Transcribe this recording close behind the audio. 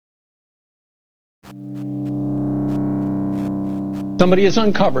Somebody has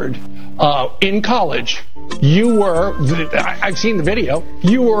uncovered in college, you were, I've seen the video,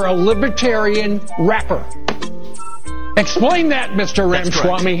 you were a libertarian rapper. Explain that, Mr.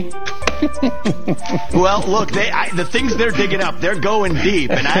 Ramaswamy. Well, look, the things they're digging up, they're going deep.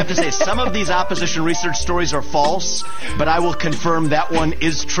 And I have to say, some of these opposition research stories are false, but I will confirm that one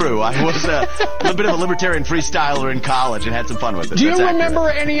is true. I was a little bit of a libertarian freestyler in college and had some fun with it. Do you remember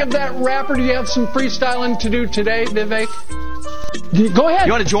any of that rapper? Do you have some freestyling to do today, Vivek? Go ahead.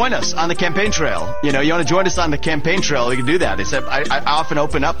 You want to join us on the campaign trail? You want to join us on the campaign trail? We can do that. I often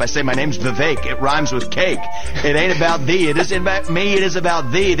open up. I say, my name's Vivek. It rhymes with cake. It ain't about thee. It isn't about me. It is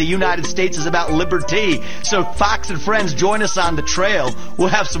about thee. The United States is about liberty. So Fox and friends, join us on the trail. We'll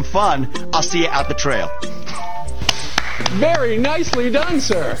have some fun. I'll see you out the trail. Very nicely done,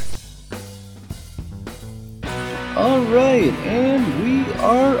 sir. All right, and we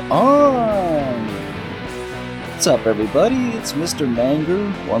are on. What's up, everybody? It's Mr.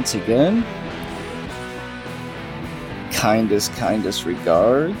 Manger once again. Kindest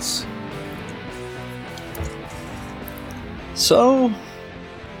regards. So,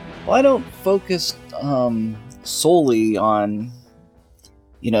 I don't focus solely on,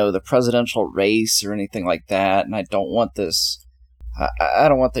 the presidential race or anything like that, and I don't want this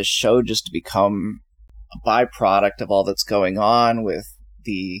show just to become a byproduct of all that's going on with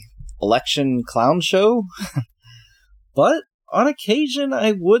the election clown show. But on occasion,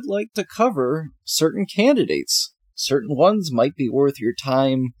 I would like to cover certain candidates. Certain ones might be worth your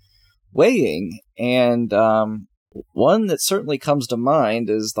time weighing. And one that certainly comes to mind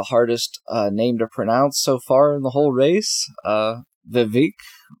is the hardest name to pronounce so far in the whole race, Vivek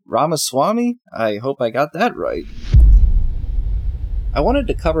Ramaswamy. I hope I got that right. I wanted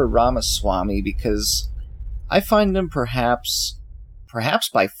to cover Ramaswamy because I find him perhaps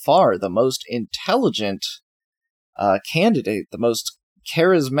by far the most intelligent candidate, the most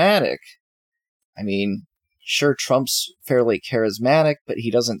charismatic. I mean, sure, Trump's fairly charismatic, but he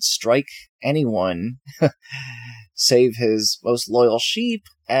doesn't strike anyone, save his most loyal sheep,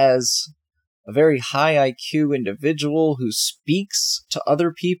 as a very high IQ individual who speaks to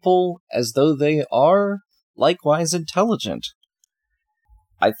other people as though they are likewise intelligent.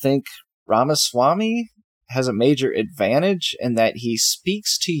 I think Ramaswamy has a major advantage in that he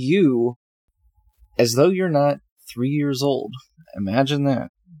speaks to you as though you're not 3 years old. Imagine that.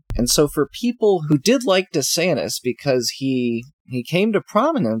 And so for people who did like DeSantis because he came to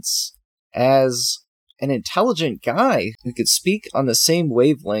prominence as an intelligent guy who could speak on the same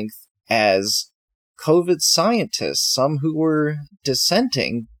wavelength as COVID scientists, some who were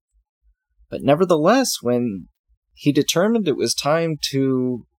dissenting, but nevertheless, when he determined it was time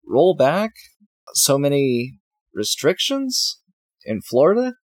to roll back so many restrictions in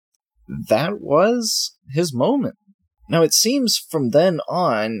Florida, that was his moment. Now, it seems from then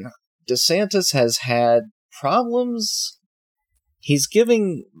on, DeSantis has had problems. He's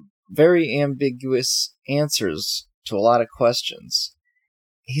giving very ambiguous answers to a lot of questions.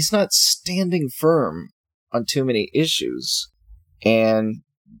 He's not standing firm on too many issues. And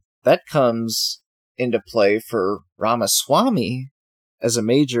that comes into play for Ramaswamy as a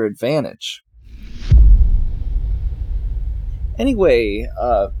major advantage. Anyway,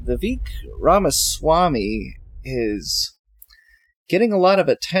 Vivek Ramaswamy is getting a lot of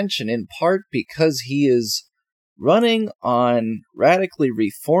attention in part because he is running on radically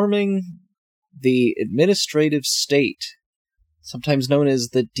reforming the administrative state, sometimes known as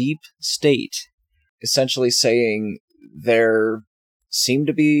the deep state, essentially saying there seem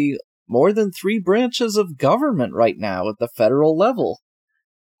to be more than 3 branches of government right now at the federal level.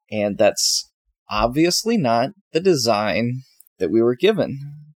 And that's obviously not the design that we were given.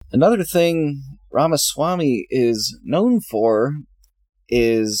 Another thing Ramaswamy is known for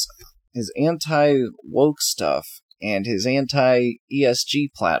is his anti-woke stuff and his anti-ESG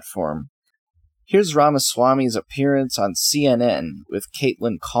platform. Here's Ramaswamy's appearance on CNN with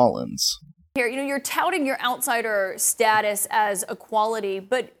Caitlin Collins. Here, you're touting your outsider status as a quality,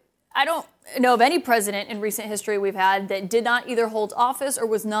 but I don't know of any president in recent history we've had that did not either hold office or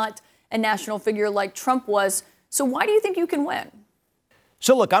was not a national figure like Trump was. So why do you think you can win?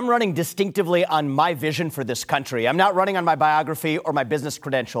 So look, I'm running distinctively on my vision for this country. I'm not running on my biography or my business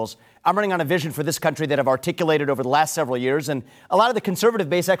credentials. I'm running on a vision for this country that I've articulated over the last several years. And a lot of the conservative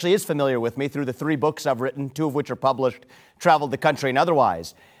base actually is familiar with me through the 3 books I've written, 2 of which are published, traveled the country and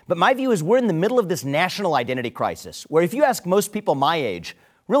otherwise. But my view is we're in the middle of this national identity crisis, where if you ask most people my age,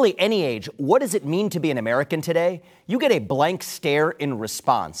 really any age, what does it mean to be an American today? You get a blank stare in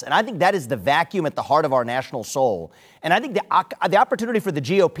response. And I think that is the vacuum at the heart of our national soul. And I think the opportunity for the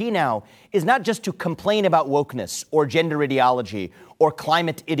GOP now is not just to complain about wokeness or gender ideology or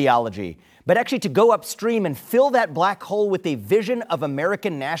climate ideology, but actually to go upstream and fill that black hole with a vision of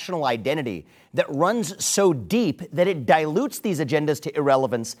American national identity that runs so deep that it dilutes these agendas to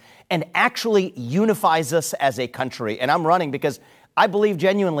irrelevance and actually unifies us as a country. And I'm running because I believe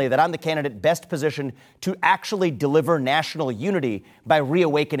genuinely that I'm the candidate best positioned to actually deliver national unity by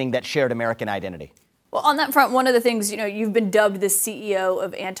reawakening that shared American identity. Well, on that front, one of the things, you've been dubbed the CEO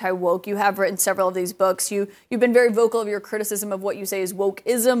of anti-woke. You have written several of these books. You've been very vocal of your criticism of what you say is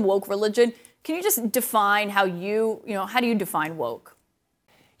wokeism, woke religion. Can you just define how do you define woke?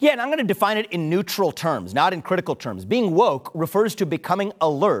 Yeah, and I'm going to define it in neutral terms, not in critical terms. Being woke refers to becoming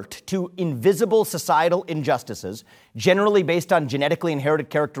alert to invisible societal injustices, generally based on genetically inherited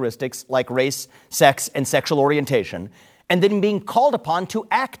characteristics like race, sex, and sexual orientation, and then being called upon to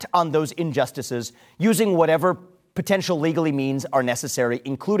act on those injustices using whatever potential legally means are necessary,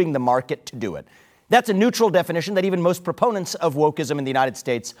 including the market, to do it. That's a neutral definition that even most proponents of wokeism in the United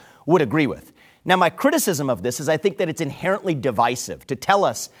States would agree with. Now, my criticism of this is I think that it's inherently divisive to tell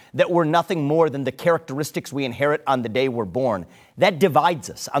us that we're nothing more than the characteristics we inherit on the day we're born. That divides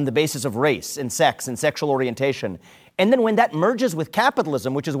us on the basis of race and sex and sexual orientation. And then when that merges with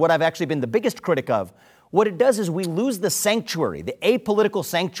capitalism, which is what I've actually been the biggest critic of, what it does is we lose the sanctuary, the apolitical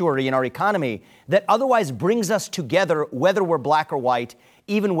sanctuary in our economy that otherwise brings us together, whether we're black or white,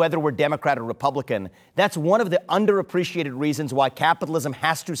 even whether we're Democrat or Republican. That's one of the underappreciated reasons why capitalism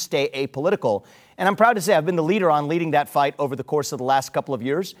has to stay apolitical. And I'm proud to say I've been the leader on leading that fight over the course of the last couple of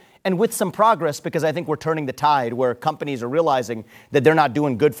years, and with some progress, because I think we're turning the tide where companies are realizing that they're not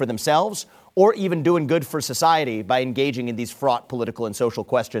doing good for themselves or even doing good for society by engaging in these fraught political and social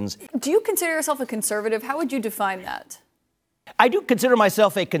questions. Do you consider yourself a conservative? How would you define that? I do consider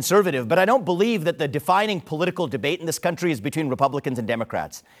myself a conservative, but I don't believe that the defining political debate in this country is between Republicans and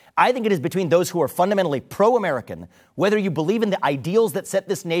Democrats. I think it is between those who are fundamentally pro-American, whether you believe in the ideals that set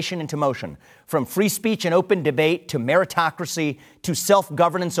this nation into motion, from free speech and open debate to meritocracy to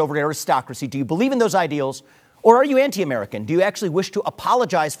self-governance over aristocracy. Do you believe in those ideals? Or are you anti-American? Do you actually wish to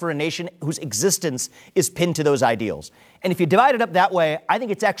apologize for a nation whose existence is pinned to those ideals? And if you divide it up that way, I think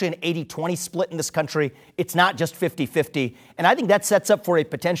it's actually an 80-20 split in this country. It's not just 50-50. And I think that sets up for a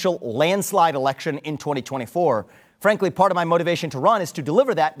potential landslide election in 2024. Frankly, part of my motivation to run is to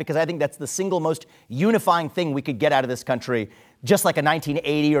deliver that because I think that's the single most unifying thing we could get out of this country, just like a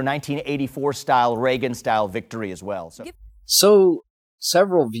 1980 or 1984 style, Reagan style victory as well. So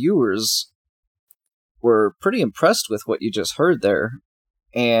several viewers were pretty impressed with what you just heard there.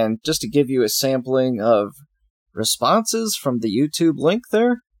 And just to give you a sampling of responses from the YouTube link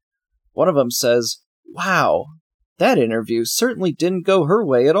there, one of them says, "Wow, that interview certainly didn't go her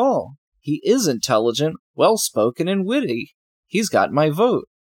way at all. He is intelligent, well-spoken, and witty. He's got my vote."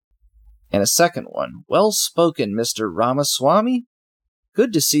 And a second one, "Well-spoken, Mr. Ramaswamy.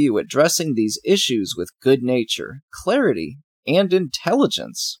 Good to see you addressing these issues with good nature, clarity, and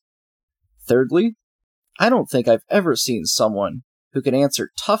intelligence." Thirdly, "I don't think I've ever seen someone who can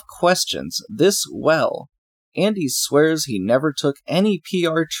answer tough questions this well. And he swears he never took any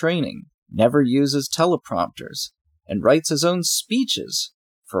PR training, never uses teleprompters, and writes his own speeches.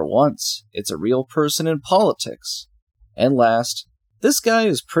 For once, it's a real person in politics." And last, "This guy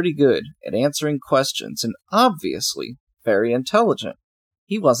is pretty good at answering questions and obviously very intelligent.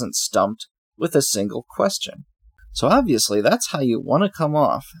 He wasn't stumped with a single question." So obviously that's how you want to come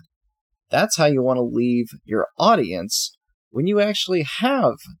off. That's how you want to leave your audience when you actually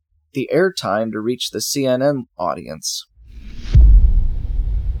have the airtime to reach the CNN audience.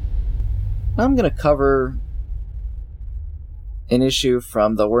 I'm going to cover an issue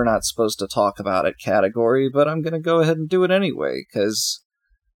from the "we're not supposed to talk about it" category, but I'm going to go ahead and do it anyway, because,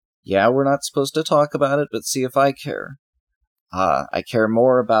 yeah, we're not supposed to talk about it, but see if I care. I care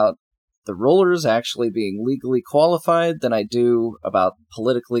more about the rulers actually being legally qualified than I do about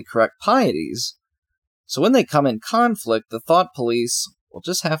politically correct pieties. So when they come in conflict, the thought police will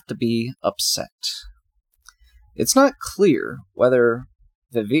just have to be upset. It's not clear whether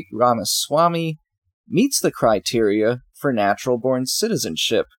Vivek Ramaswamy meets the criteria for natural-born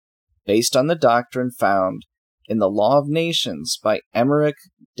citizenship based on the doctrine found in the Law of Nations by Emmerich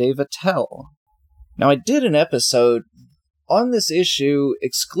de Vattel. Now, I did an episode on this issue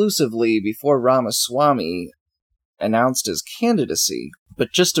exclusively before Ramaswamy announced his candidacy,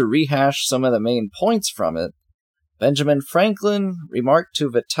 but just to rehash some of the main points from it, Benjamin Franklin remarked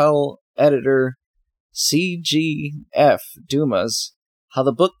to Vattel editor C.G.F. Dumas, how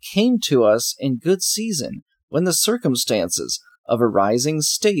the book came to us in good season when the circumstances of a rising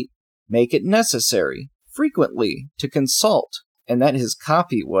state make it necessary frequently to consult, and that his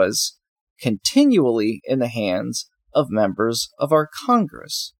copy was continually in the hands of members of our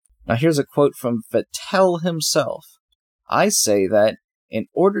Congress. Now here's a quote from Vattel himself. I say that in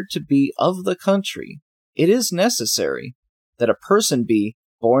order to be of the country, it is necessary that a person be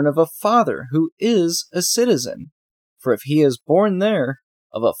born of a father who is a citizen. For if he is born there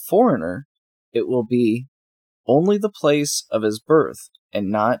of a foreigner, it will be only the place of his birth and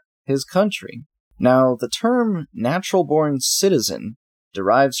not his country. Now, the term natural-born citizen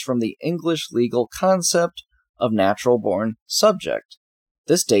derives from the English legal concept of natural-born subject.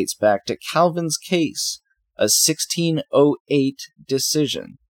 This dates back to Calvin's case, a 1608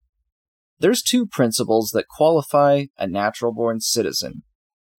 decision. There's two principles that qualify a natural-born citizen.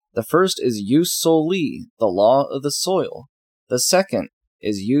 The first is jus soli, the law of the soil. The second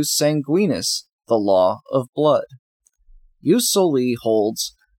is jus sanguinis, the law of blood. Jus soli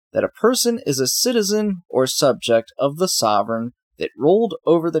holds that a person is a citizen or subject of the sovereign that ruled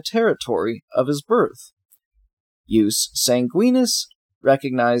over the territory of his birth. Jus sanguinis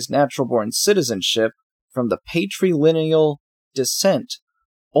recognized natural-born citizenship from the patrilineal descent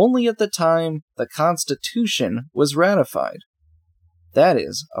only at the time the Constitution was ratified. That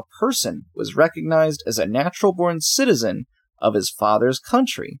is, a person was recognized as a natural-born citizen of his father's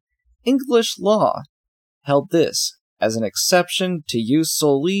country. English law held this as an exception to jus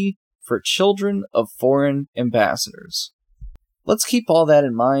soli for children of foreign ambassadors. Let's keep all that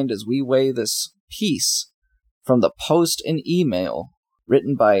in mind as we weigh this piece from the Post and Email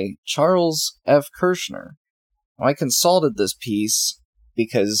written by Charles F. Kirshner. Now, I consulted this piece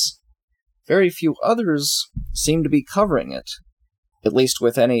because very few others seem to be covering it, at least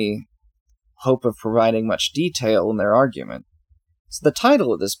with any hope of providing much detail in their argument. So the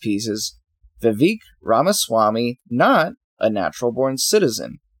title of this piece is Vivek Ramaswamy Not a Natural-Born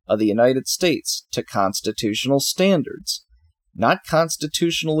Citizen of the United States to Constitutional Standards, Not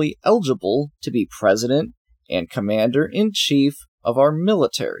Constitutionally Eligible to be President and Commander-in-Chief of our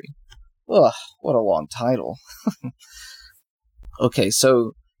Military. Ugh, what a long title. Okay,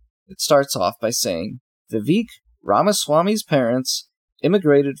 so it starts off by saying, Vivek Ramaswamy's parents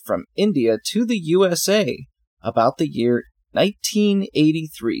immigrated from India to the USA about the year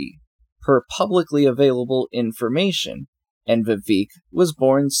 1983 per publicly available information, and Vivek was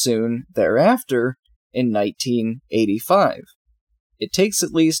born soon thereafter in 1985. It takes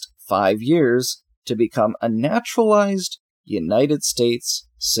at least 5 years to become a naturalized United States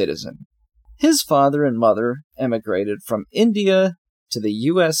citizen. His father and mother emigrated from India to the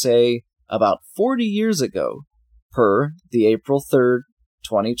USA about 40 years ago, per the April 3rd,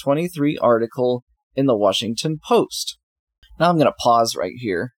 2023 article in the Washington Post. Now I'm going to pause right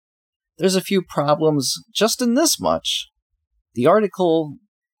here. There's a few problems just in this much. The article,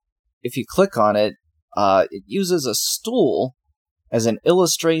 if you click on it, it uses a stool as an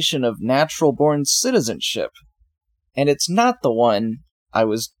illustration of natural-born citizenship, and it's not the one I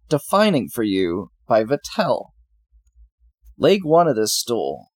was defining for you by Vattel. Leg 1 of this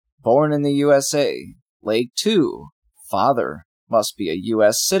stool, born in the USA. Leg 2, father must be a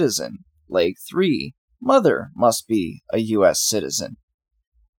U.S. citizen. Leg 3, mother must be a U.S. citizen.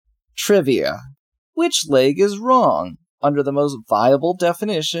 Trivia. Which leg is wrong under the most viable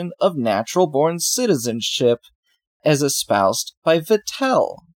definition of natural-born citizenship as espoused by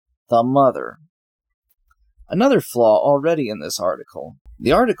Vattel, the mother? Another flaw already in this article.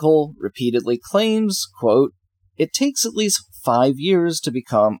 The article repeatedly claims, quote, it takes at least 5 years to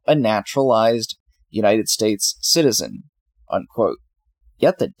become a naturalized United States citizen, unquote.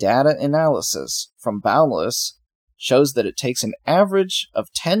 Yet the data analysis from Boundless shows that it takes an average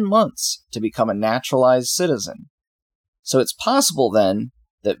of 10 months to become a naturalized citizen. So it's possible then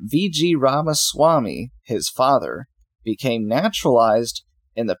that V.G. Ramaswamy, his father, became naturalized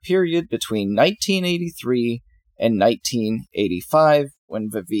in the period between 1983 and 1985 when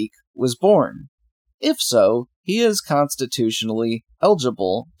Vivek was born. If so, he is constitutionally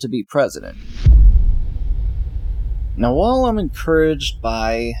eligible to be president. Now, while I'm encouraged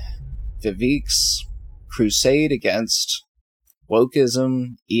by Vivek's crusade against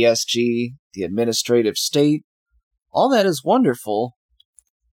wokeism, ESG, the administrative state, all that is wonderful,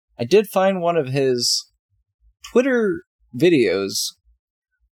 I did find one of his Twitter videos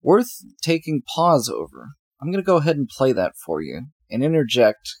worth taking pause over. I'm going to go ahead and play that for you and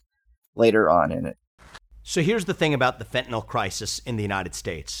interject later on in it. So here's the thing about the fentanyl crisis in the United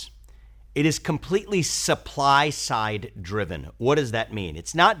States. It is completely supply-side driven. What does that mean?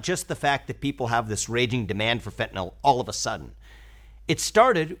 It's not just the fact that people have this raging demand for fentanyl all of a sudden. It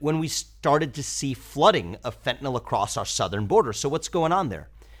started when we started to see flooding of fentanyl across our southern border. So what's going on there?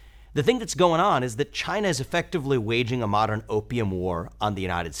 The thing that's going on is that China is effectively waging a modern opium war on the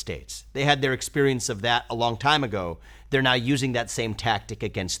United States. They had their experience of that a long time ago. They're now using that same tactic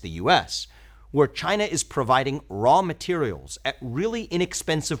against the U.S., where China is providing raw materials at really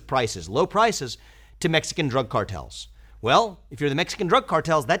inexpensive prices, low prices, to Mexican drug cartels. Well, if you're the Mexican drug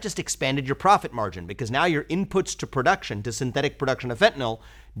cartels, that just expanded your profit margin because now your inputs to production, to synthetic production of fentanyl,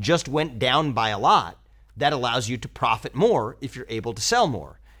 just went down by a lot. That allows you to profit more if you're able to sell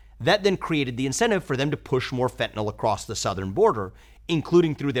more. That then created the incentive for them to push more fentanyl across the southern border,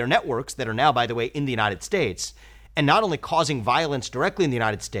 including through their networks that are now, by the way, in the United States, and not only causing violence directly in the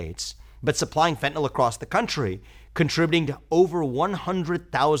United States, but supplying fentanyl across the country, contributing to over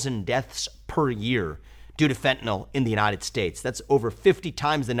 100,000 deaths per year due to fentanyl in the United States. That's over 50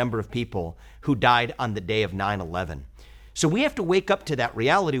 times the number of people who died on the day of 9/11. So we have to wake up to that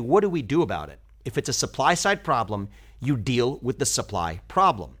reality. What do we do about it? If it's a supply side problem, you deal with the supply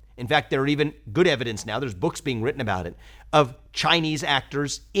problem. In fact, there are even good evidence now, there's books being written about it, of Chinese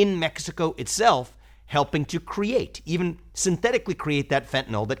actors in Mexico itself helping to create, even synthetically create that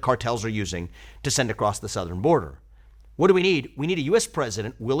fentanyl that cartels are using to send across the southern border. What do we need? We need a U.S.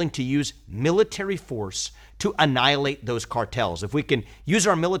 president willing to use military force to annihilate those cartels. If we can use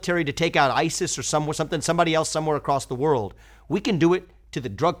our military to take out ISIS or somebody else somewhere across the world, we can do it to the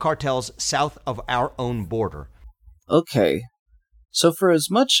drug cartels south of our own border. Okay, so for as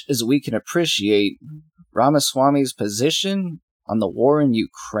much as we can appreciate Ramaswamy's position on the war in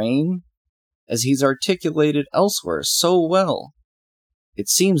Ukraine, as he's articulated elsewhere so well, it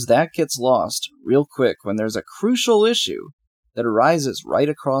seems that gets lost real quick when there's a crucial issue that arises right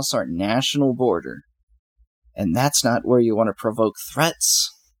across our national border. And that's not where you want to provoke threats.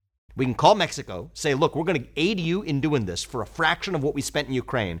 We can call Mexico, say, look, we're going to aid you in doing this for a fraction of what we spent in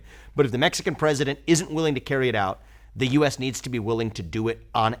Ukraine. But if the Mexican president isn't willing to carry it out, the U.S. needs to be willing to do it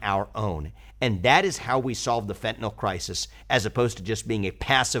on our own. And that is how we solve the fentanyl crisis, as opposed to just being a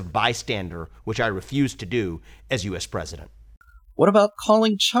passive bystander, which I refuse to do as U.S. president. What about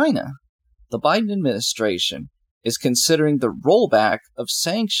calling China? The Biden administration is considering the rollback of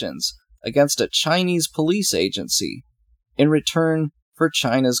sanctions against a Chinese police agency in return for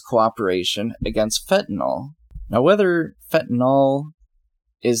China's cooperation against fentanyl. Now, whether fentanyl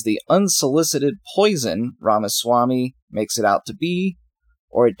is the unsolicited poison Ramaswamy makes it out to be,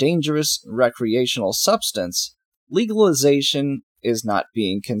 or a dangerous recreational substance, legalization is not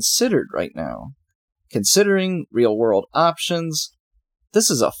being considered right now. Considering real-world options, this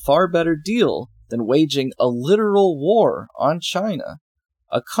is a far better deal than waging a literal war on China,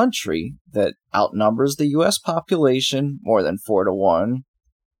 a country that outnumbers the U.S. population more than 4-1,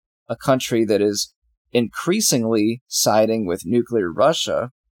 a country that is increasingly siding with nuclear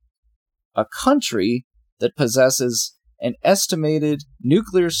Russia, a country that possesses an estimated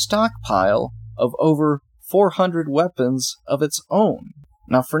nuclear stockpile of over 400 weapons of its own.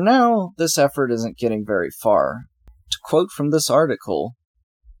 Now, for now, this effort isn't getting very far. To quote from this article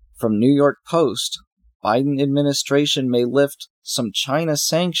from New York Post, Biden administration may lift some China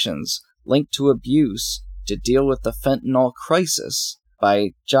sanctions linked to abuse to deal with the fentanyl crisis.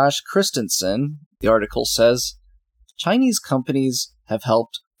 By Josh Christensen, the article says, Chinese companies have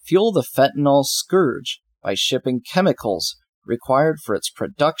helped fuel the fentanyl scourge by shipping chemicals required for its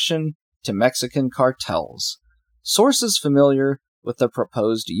production to Mexican cartels. Sources familiar with the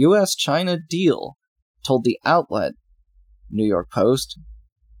proposed U.S.-China deal told the outlet, New York Post,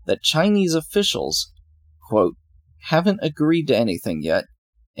 that Chinese officials, quote, haven't agreed to anything yet,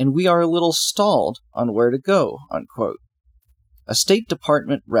 and we are a little stalled on where to go, unquote. A State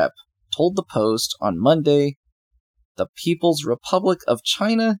Department rep told the Post on Monday, the People's Republic of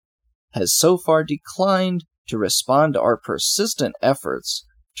China has so far declined to respond to our persistent efforts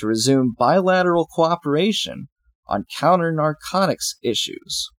to resume bilateral cooperation on counter-narcotics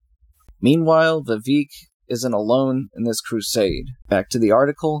issues. Meanwhile, Vivek isn't alone in this crusade. Back to the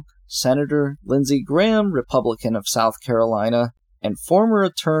article, Senator Lindsey Graham, Republican of South Carolina, and former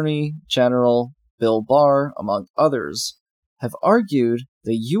Attorney General Bill Barr, among others, have argued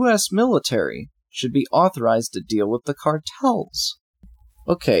the U.S. military should be authorized to deal with the cartels.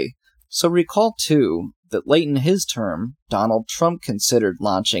 Okay, so recall too that late in his term, Donald Trump considered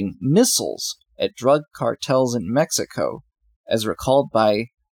launching missiles at drug cartels in Mexico, as recalled by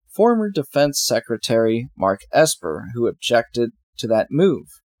former Defense Secretary Mark Esper, who objected to that move.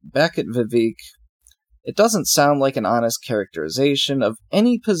 Back at Vivek, it doesn't sound like an honest characterization of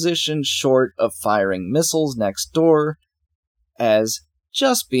any position short of firing missiles next door as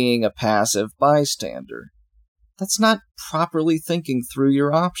just being a passive bystander. That's not properly thinking through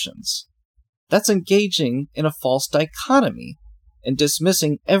your options. That's engaging in a false dichotomy and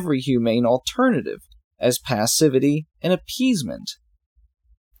dismissing every humane alternative as passivity and appeasement.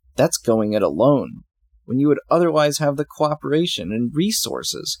 That's going it alone, when you would otherwise have the cooperation and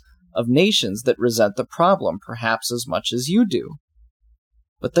resources of nations that resent the problem perhaps as much as you do.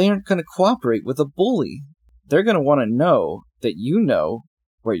 But they aren't going to cooperate with a bully. They're going to want to know that you know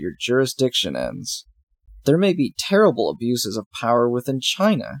where your jurisdiction ends. There may be terrible abuses of power within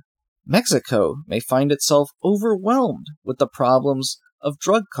China. Mexico may find itself overwhelmed with the problems of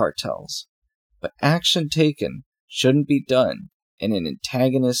drug cartels. But action taken shouldn't be done in an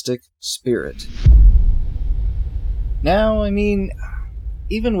antagonistic spirit. Now,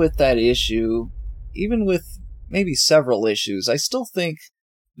 even with that issue, even with maybe several issues, I still think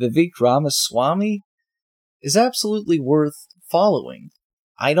Vivek Ramaswamy is absolutely worth following.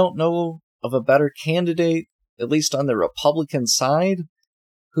 I don't know of a better candidate, at least on the Republican side,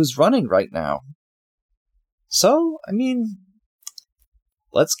 who's running right now. So,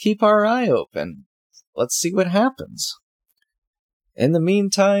 let's keep our eye open. Let's see what happens. In the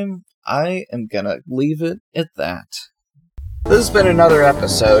meantime, I am gonna leave it at that. This has been another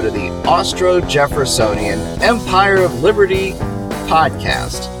episode of the Austro-Jeffersonian Empire of Liberty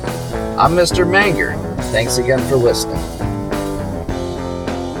podcast. I'm Mr. Manger. Thanks again for listening.